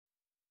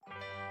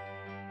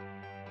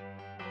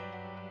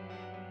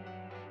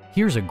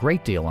Here's a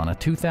great deal on a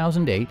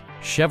 2008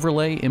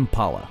 Chevrolet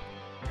Impala.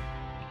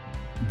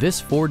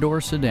 This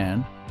four-door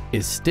sedan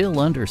is still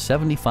under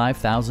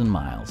 75,000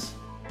 miles.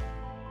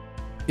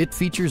 It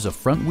features a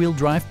front-wheel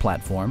drive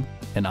platform,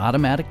 an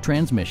automatic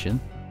transmission,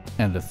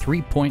 and a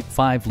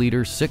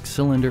 3.5-liter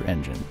six-cylinder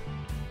engine.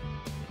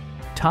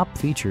 Top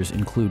features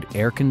include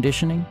air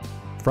conditioning,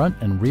 front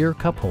and rear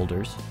cup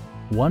holders,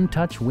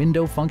 one-touch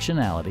window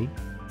functionality,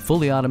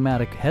 fully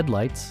automatic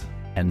headlights,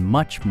 and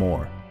much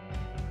more.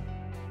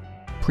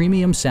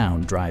 Premium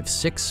sound drives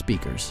 6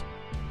 speakers,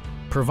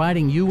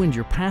 providing you and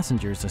your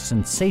passengers a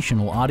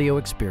sensational audio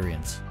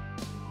experience.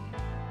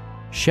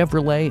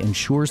 Chevrolet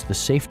ensures the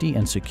safety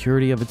and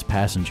security of its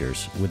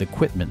passengers with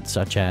equipment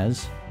such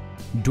as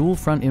dual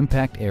front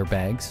impact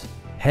airbags,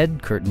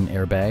 head curtain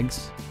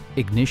airbags,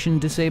 ignition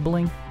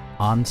disabling,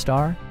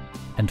 OnStar,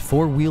 and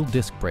 4-wheel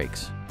disc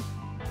brakes.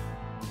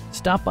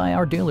 Stop by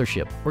our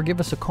dealership or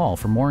give us a call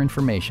for more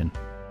information.